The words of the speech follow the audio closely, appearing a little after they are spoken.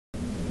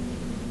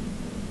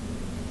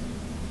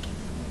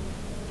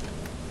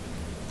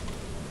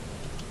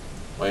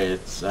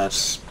Wait, that's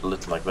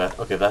split like that.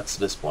 Okay, that's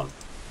this one.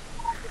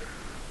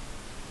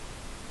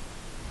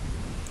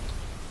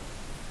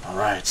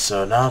 Alright,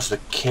 so now it's the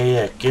K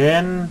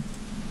again.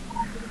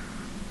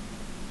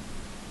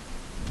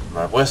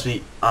 Right, where's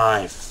the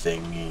I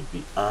thingy?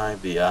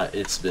 The I,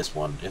 it's this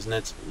one, isn't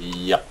it?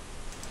 Yep.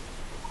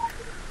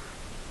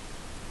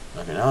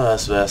 Okay, now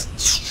that's that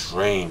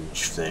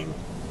strange thing.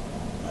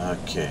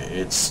 Okay,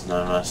 it's...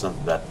 no, that's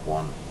not that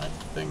one, I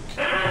think.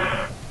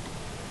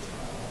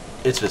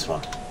 It's this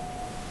one.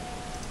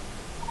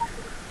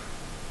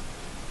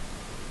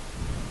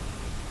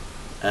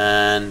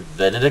 And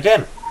then it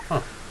again.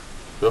 Huh.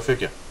 Go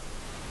figure.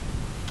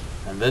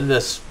 And then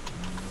there's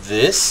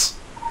this.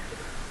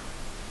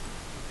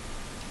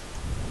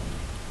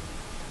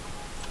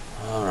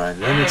 Alright,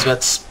 then it's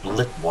that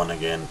split one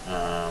again.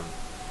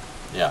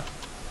 Yeah.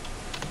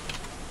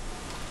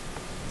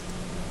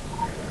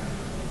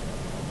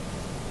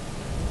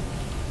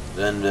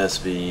 Then there's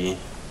the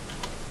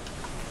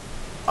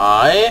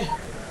I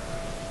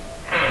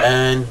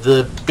and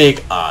the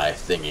big I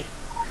thingy.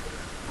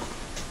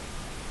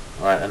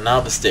 Alright, and now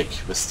the stick.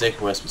 The stick,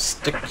 where's the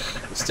stick?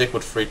 The stick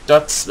with 3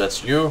 dots,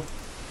 that's you.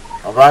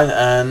 Alright,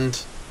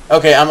 and...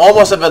 okay, I'm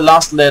almost at the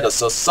last letter,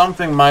 so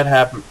something might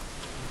happen.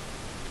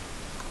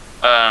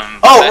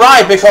 Oh,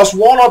 right, because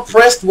Warlord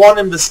pressed 1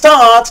 in the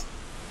start.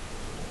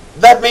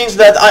 That means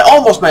that I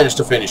almost managed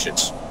to finish it.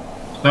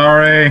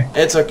 Sorry.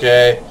 It's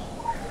okay.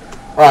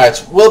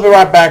 Right, we'll be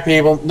right back,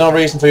 people. No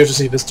reason for you to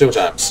see this 2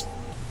 times.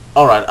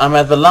 Alright, I'm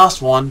at the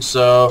last one,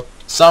 so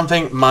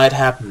something might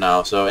happen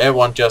now. So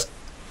everyone just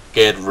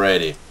get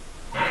ready.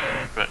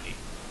 Ready.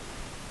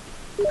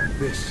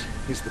 This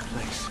is the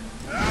place.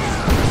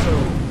 So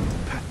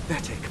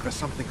pathetic for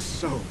something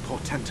so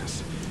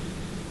portentous.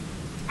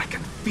 I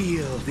can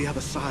feel the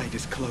other side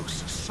is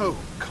close, so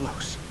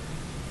close.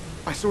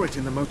 I saw it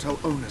in the motel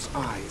owner's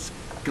eyes,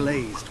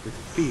 glazed with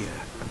fear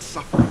and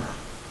suffering.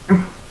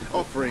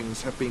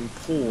 Offerings have been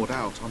poured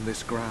out on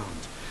this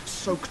ground,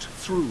 soaked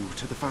through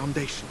to the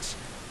foundations,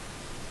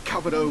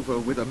 covered over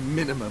with a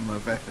minimum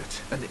of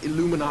effort, an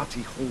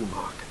Illuminati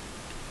hallmark.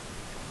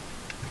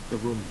 The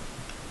room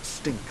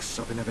stinks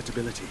of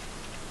inevitability.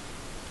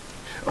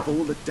 Of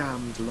all the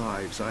damned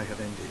lives I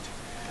have ended,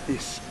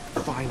 this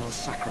final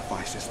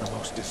sacrifice is the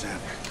most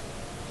deserving.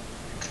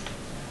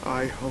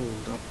 I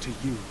hold up to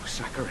you,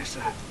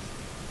 Saccharissa,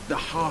 the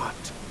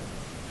heart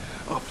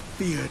of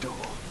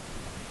Theodore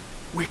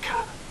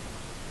Wicker.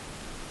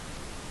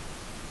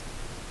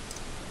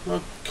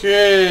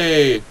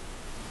 Okay.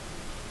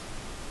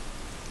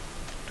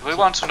 Do we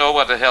want to know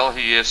what the hell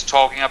he is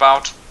talking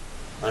about?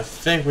 I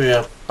think we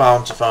are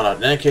bound to find out.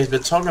 In any case, we're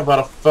talking about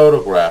a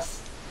photograph.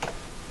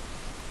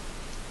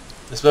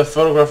 Is there a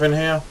photograph in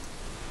here?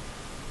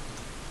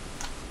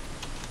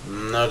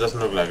 No, it doesn't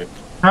look like it.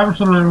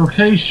 Capital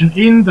location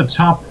in the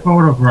top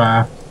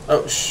photograph.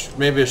 Oh,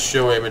 maybe a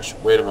show image.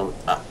 Wait a moment.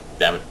 Ah,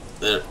 damn it.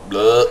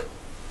 Blah.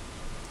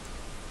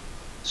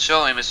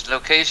 Show him his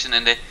location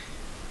in the...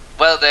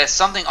 well, there's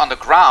something on the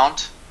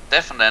ground,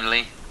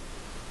 definitely.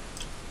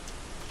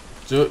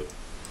 So,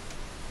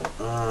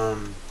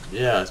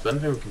 yeah, is there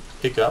anything we can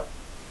pick up?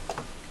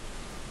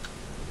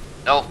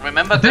 No,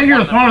 remember I think it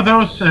was one of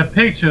those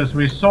pictures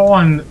we saw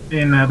in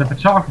the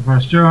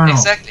photographer's journal.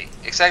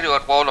 Exactly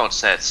what Warlord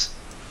says.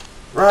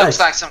 Right. Looks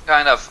like some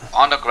kind of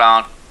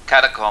underground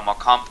catacomb or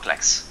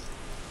complex.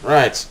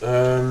 Right.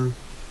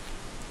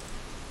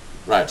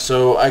 Right.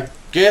 So I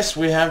guess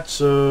we have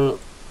to.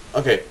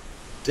 Okay.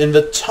 In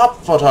the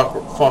top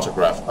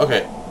photograph.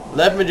 Okay.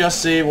 Let me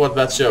just see what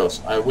that shows.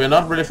 We're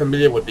not really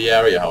familiar with the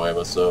area,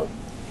 however. So,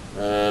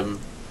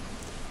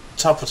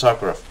 top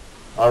photograph.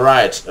 All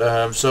right.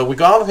 So we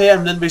go out of here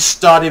and then we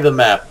study the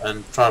map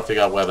and try to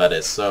figure out where that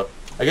is. So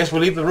I guess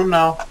we'll leave the room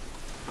now.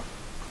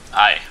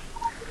 Aye.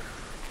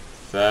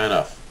 Fair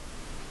enough.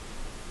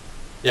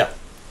 Yeah.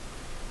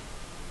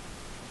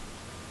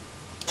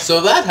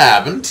 So that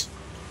happened.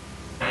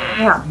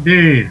 Yeah,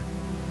 indeed.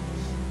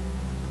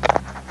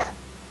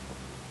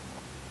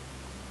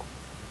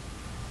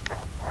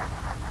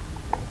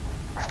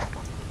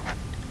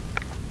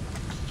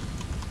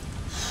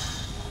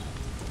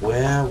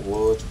 Where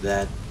would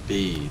that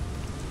be?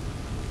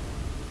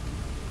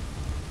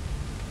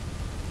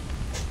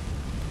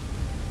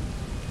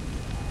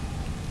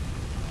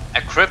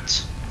 A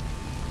crypt?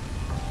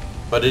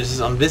 But it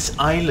is on this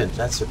island,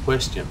 that's the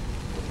question.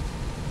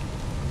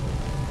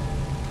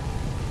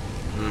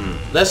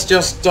 Let's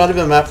just study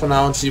the map for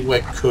now and see where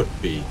it could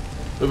be.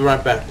 We'll be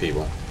right back,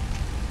 people.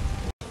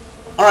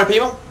 Alright,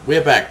 people,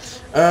 we're back.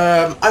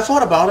 I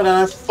thought about it and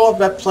I thought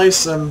that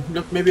place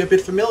looked maybe a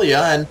bit familiar,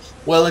 and,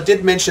 well, it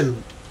did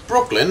mention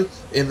Brooklyn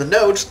in the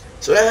notes,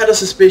 so I had a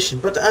suspicion.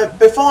 But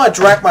before I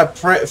drag my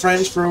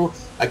friends through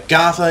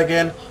Agatha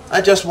again,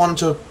 I just wanted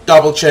to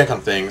double check on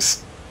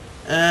things.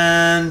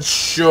 And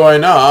sure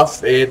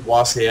enough, it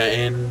was here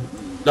in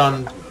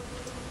London.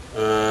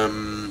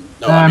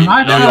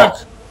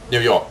 New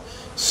York.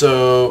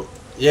 So,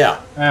 yeah.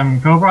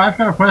 Cobra, I've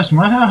got a question.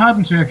 What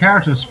happened to your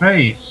character's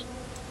face?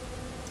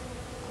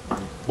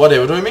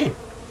 Whatever do you mean?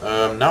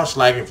 Now it's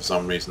lagging for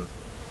some reason.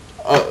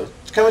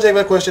 Can we take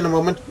that question in a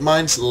moment?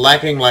 Mine's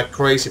lagging like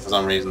crazy for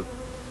some reason.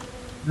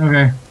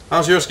 Okay.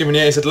 How's yours,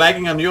 Skimminia? Is it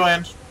lagging on your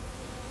end?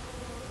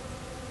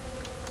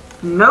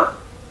 Nope.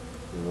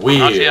 Weird.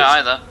 Not here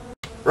either.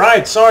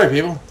 Right, sorry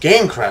people.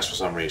 Game crashed for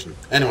some reason.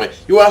 Anyway,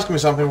 you were asking me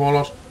something,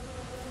 Warlord?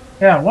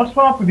 Yeah, what's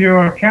up with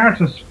your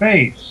character's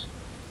face?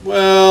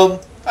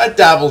 Well, I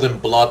dabbled in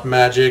blood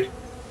magic.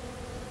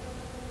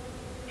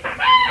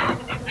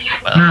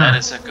 Well, that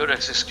is as good an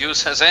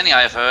excuse as any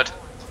I've heard.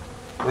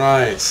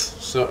 Right,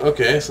 so,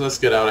 okay, so let's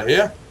get out of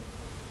here.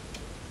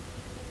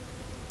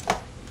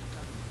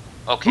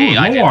 Okay, Ooh,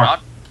 I did more.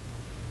 not.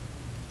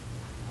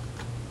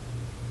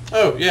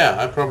 Oh, yeah,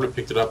 I probably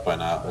picked it up by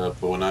now,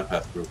 for when I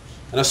passed through.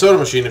 And a soda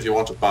machine if you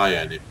want to buy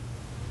any.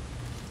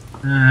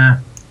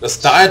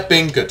 There's Diet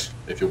Bingot,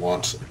 if you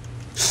want.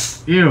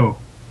 Ew.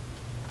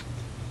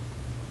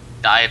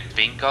 Diet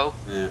bingo.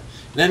 Yeah.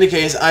 In any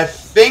case, I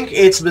think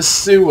it's the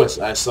sewers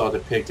I saw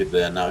depicted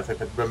there now, if I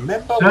can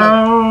remember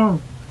So,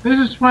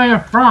 this is where you're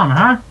from,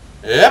 huh?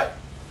 Yep.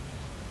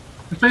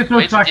 This place Way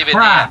looks to like give it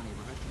crap.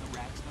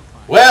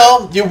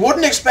 Well, you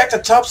wouldn't expect a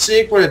top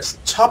secret,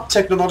 top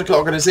technological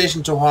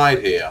organization to hide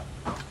here.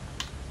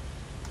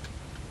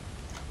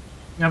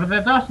 Yeah, but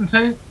that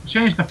doesn't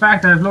change the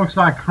fact that it looks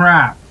like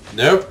crap.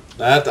 Nope,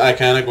 that I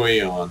can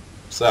agree on.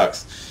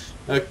 Sucks.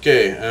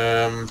 Okay,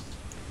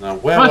 now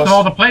where First was... of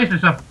all, the place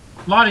is a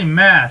bloody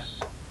mess.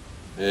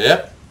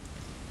 Yep.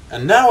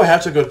 And now we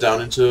have to go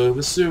down into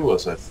the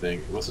sewers, I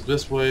think. Was it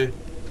this way?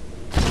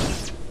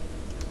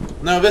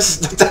 No, this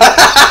is...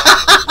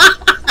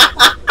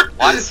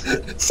 What?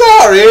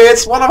 Sorry,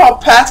 it's one of our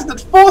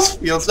patented force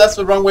fields. That's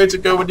the wrong way to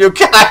go with you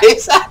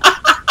guys.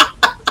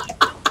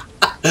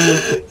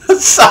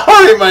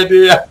 Sorry, my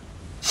dear.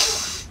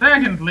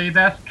 Secondly,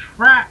 that's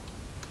crap.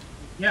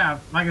 Yeah,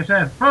 like I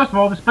said, first of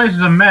all, this place is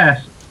a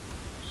mess.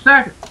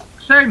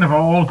 Second of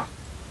all,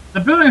 the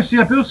buildings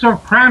here are built so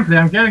crampedly,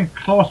 I'm getting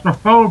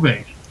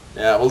claustrophobic.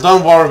 Yeah, well,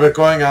 don't worry, we're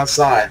going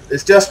outside.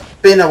 It's just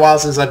been a while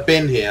since I've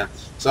been here,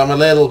 so I'm a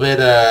little bit,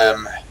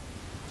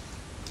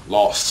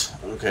 lost.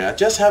 Okay, I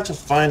just have to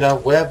find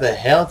out where the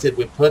hell did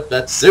we put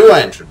that sewer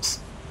entrance.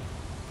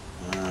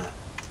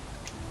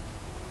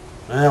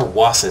 Where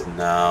was it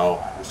now?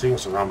 I think it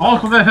was around...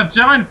 Also, there's a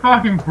giant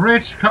fucking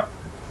bridge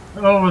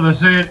over the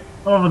city,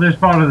 over this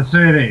part of the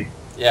city.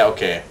 Yeah,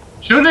 okay.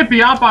 Shouldn't it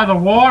be out by the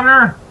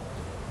water?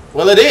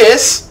 Well, it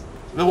is.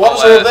 The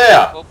water's over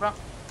there. Cobra,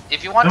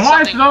 if you want Then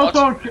why is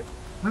something...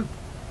 it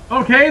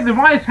also... Okay, then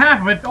why is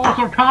half of it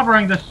also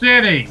covering the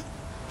city?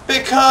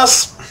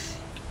 Because...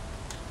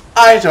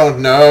 I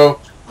don't know.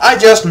 I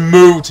just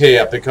moved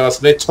here because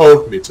they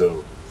told me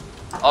to.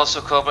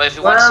 Also, Cobra, if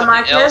you want Well, my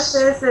something guess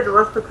else... is it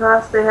was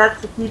because they had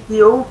to keep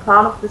the old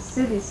part of the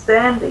city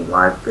standing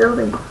while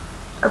building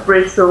a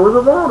bridge over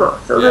the water.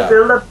 So Yeah. they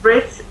built a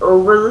bridge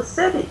over the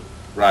city.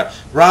 Right.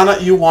 Rana,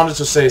 you wanted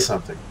to say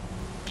something.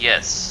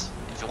 Yes.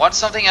 If you want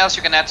something else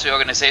you can add to your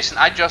organization,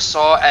 I just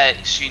saw a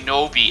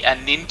shinobi, a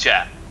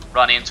ninja,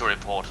 run into a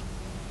report.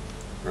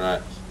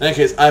 Right. In any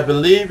case, I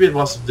believe it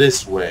was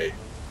this way.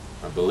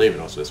 I believe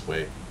it was this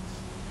way.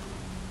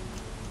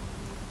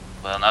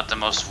 Well, not the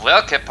most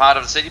well-kept part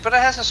of the city, but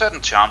it has a certain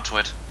charm to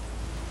it.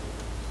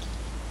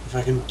 If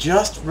I can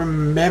just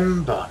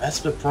remember, that's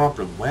the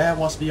problem. Where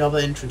was the other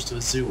entrance to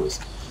the sewers?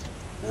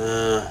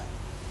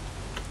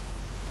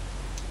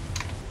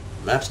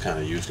 Map's kind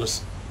of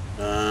useless.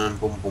 Boom,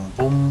 boom,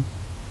 boom.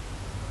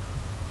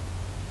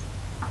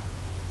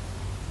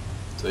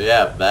 So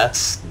yeah,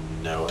 that's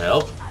no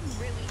help.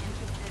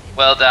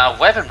 Well, there are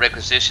weapon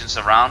requisitions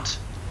around.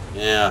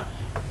 Yeah.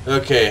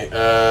 Okay.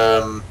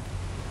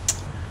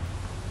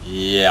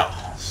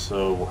 Yeah.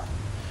 So.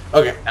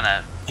 Okay.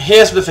 And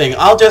Here's the thing.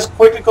 I'll just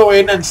quickly go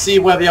in and see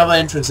where the other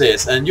entrance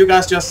is, and you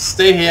guys just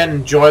stay here and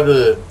enjoy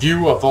the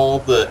view of all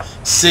the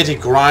city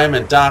grime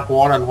and dark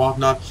water and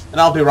whatnot. And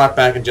I'll be right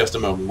back in just a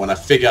moment when I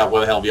figure out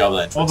where the hell the other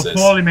All entrance the is.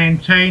 poorly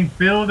maintained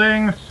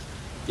buildings,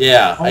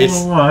 Yeah.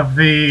 all of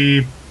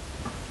the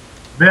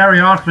very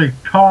ugly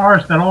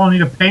cars that all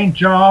need a paint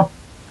job.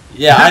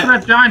 Yeah.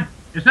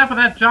 Except for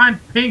that giant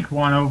pink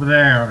one over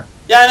there.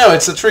 Yeah, I know.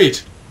 It's a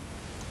treat.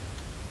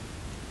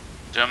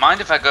 do you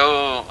mind if I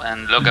go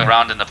and look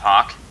around in the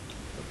park?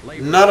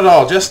 Not at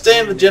all. Just stay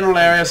in the general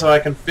area so I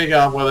can figure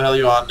out where the hell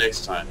you are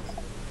next time.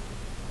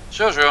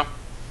 Sure, sure.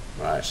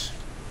 Right.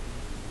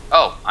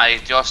 Oh, I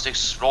just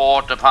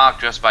explored the park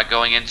just by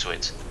going into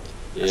it.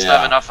 That's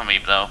not Yeah. enough for me,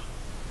 though.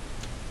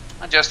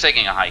 I'm just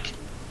taking a hike.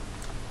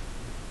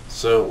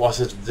 So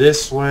was it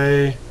this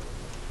way?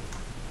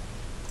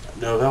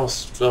 No, that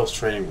was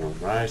training room,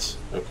 right?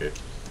 Okay.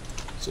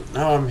 So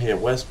now I'm here.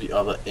 Where's the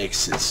other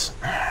exits?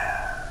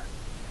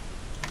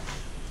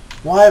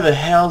 Why the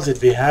hell did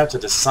we have to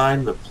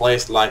design the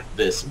place like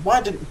this?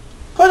 Why didn't...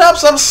 Put up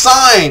some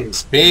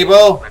signs,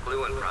 people!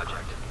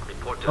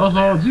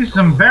 Also, these are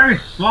some very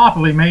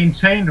sloppily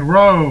maintained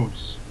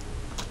roads.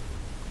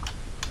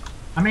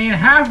 I mean,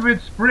 half of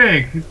it's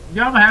brick,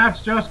 the other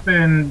half's just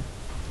been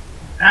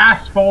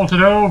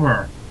asphalted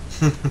over.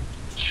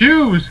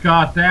 Choose,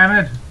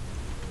 goddammit!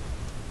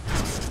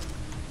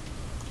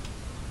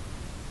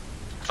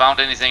 found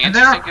anything And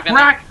there are interesting? Given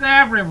cracks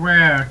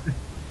everywhere.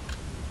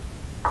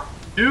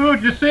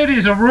 Dude, your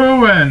city's a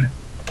ruin.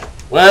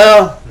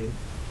 Well,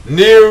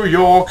 New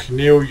York,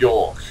 New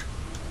York.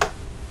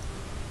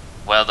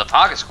 Well, the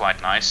park is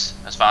quite nice,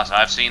 as far as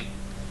I've seen.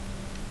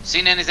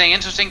 Seen anything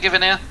interesting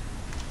given here?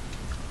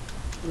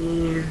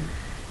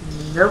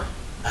 Nope.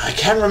 I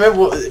can't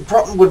remember.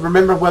 Probably would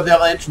remember where the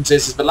other entrance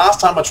is. But last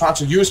time I tried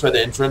to use that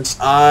entrance,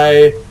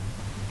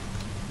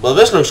 well,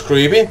 this looks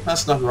creepy.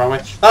 That's not the wrong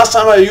way. Last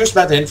time I used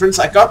that entrance,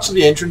 I got to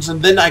the entrance and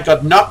then I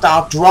got knocked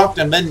out, drugged,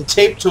 and then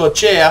taped to a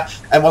chair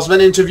and was then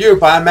interviewed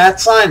by a mad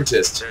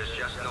scientist.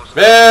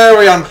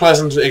 Very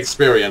unpleasant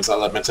experience,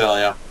 let me tell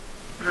you.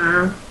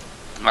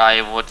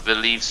 I would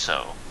believe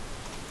so.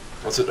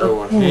 Was it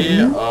over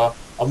here?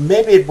 Or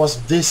maybe it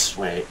was this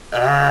way.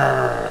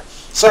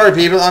 Sorry,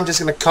 people. I'm just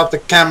going to cut the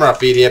camera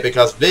feed here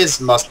because this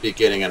must be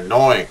getting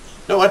annoying.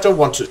 No, I don't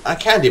want to. I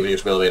can't even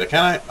use elevator,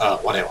 can I?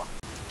 Whatever.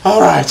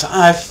 Alright,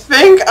 I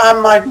think I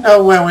might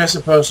know where we're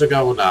supposed to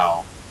go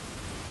now.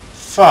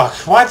 Fuck,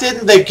 why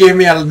didn't they give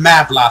me a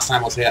map last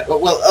time I was here?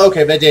 Well,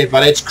 okay, they did,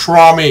 but it's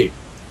crummy.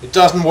 It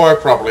doesn't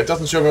work properly. It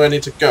doesn't show me where I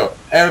need to go.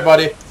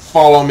 Everybody,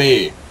 follow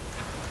me.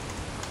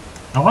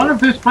 I wonder if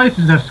this place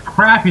is as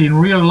crappy in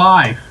real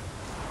life.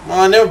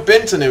 Well, I've never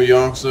been to New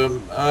York, so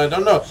I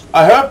don't know.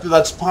 I heard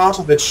that's part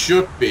of it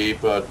should be,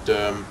 but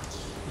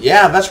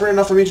yeah, that's really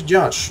enough for me to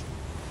judge.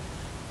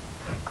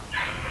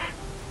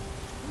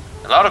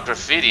 A lot of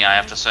graffiti, I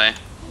have to say.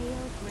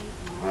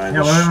 Right,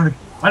 Yeah,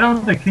 why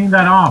don't they clean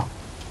that off?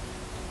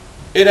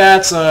 it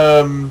adds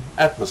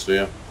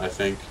atmosphere, I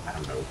think. I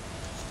don't know.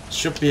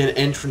 Should be an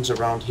entrance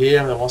around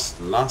here. There was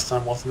last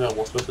time, wasn't there?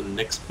 Was that the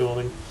next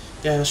building?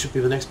 Yeah, that should be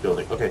the next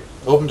building. Okay,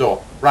 open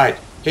door. Right,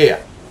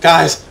 here.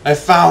 Guys, I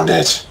found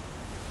it!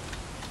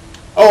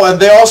 Oh, and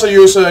they also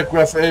use a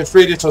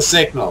 3D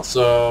signal,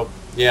 so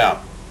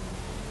yeah.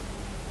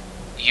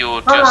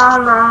 You just...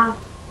 Hello.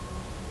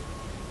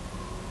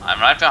 I'm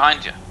right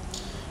behind you.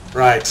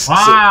 Right.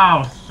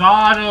 Wow,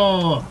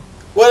 subtle.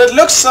 Well, it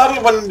looks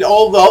subtle when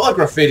all the other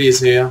graffiti is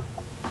here.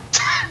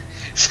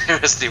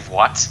 Seriously,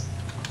 what?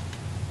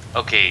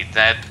 Okay,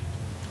 that's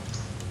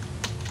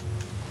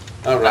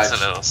Alright.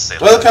 a little silly.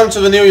 Welcome to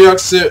the New York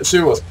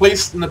sewers.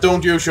 Please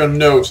don't use your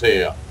nose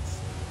here.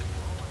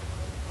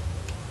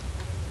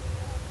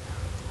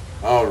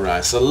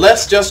 Alright, so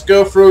let's just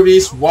go through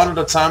these one at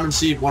a time and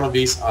see if one of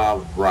these are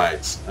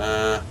right.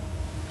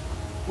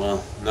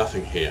 Well,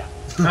 nothing here.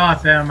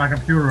 God damn, my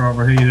computer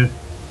overheated.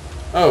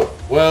 Oh,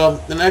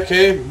 well, in that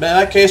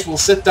case, we'll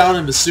sit down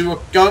in the sewer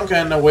gunk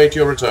and await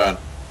your return.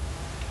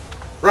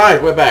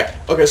 Right, we're back.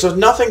 Okay, so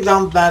nothing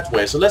down that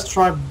way, so let's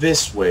try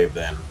this way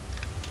then.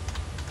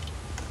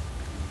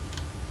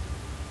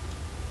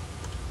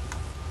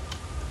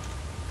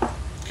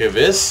 Okay,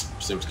 this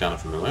seems kind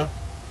of familiar.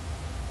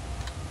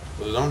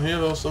 Was it down here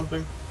or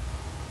something?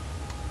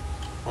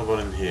 What about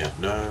in here?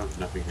 No,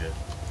 nothing here.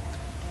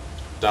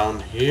 Down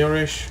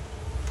here-ish?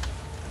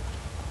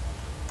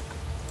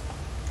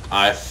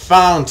 I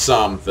found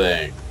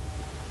something!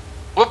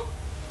 Whoop!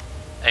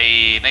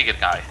 A naked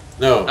guy.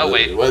 No, Oh,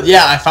 wait. well,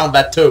 yeah, I found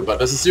that too, but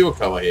there's a sewer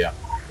cover here.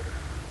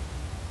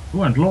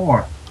 Ooh, and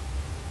lore.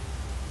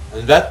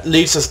 And that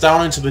leads us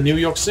down into the New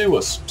York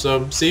sewers,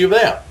 so see you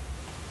there.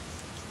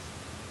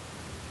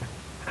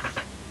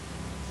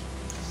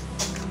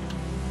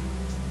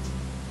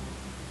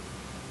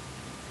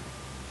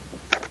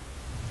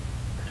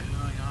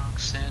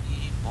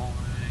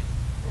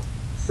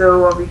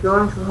 So are we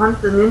going to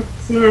hunt the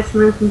Teenage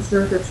Mutant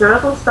Ninja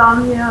Turtles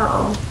down here,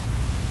 or?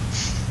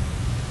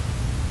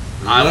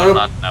 I will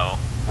not know.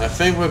 I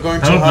think we're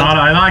going I to hope hunt... not,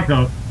 I like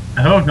those.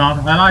 I hope not,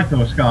 I like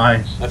those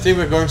guys. I think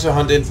we're going to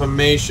hunt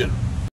information.